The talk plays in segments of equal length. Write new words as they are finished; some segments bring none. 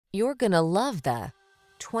You're gonna love the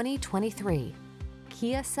 2023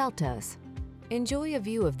 Kia Seltos. Enjoy a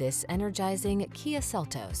view of this energizing Kia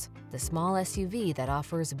Seltos, the small SUV that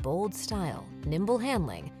offers bold style, nimble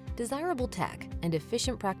handling, desirable tech, and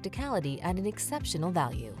efficient practicality at an exceptional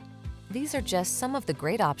value. These are just some of the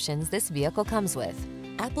great options this vehicle comes with: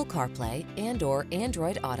 Apple CarPlay and/or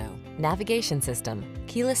Android Auto, navigation system,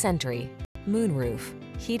 keyless entry, moonroof,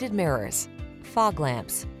 heated mirrors, fog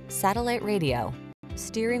lamps, satellite radio,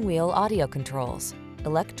 steering wheel audio controls,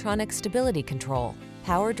 electronic stability control,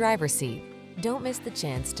 power driver seat. Don't miss the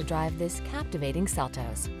chance to drive this captivating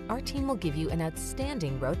Seltos. Our team will give you an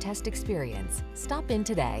outstanding road test experience. Stop in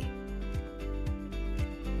today.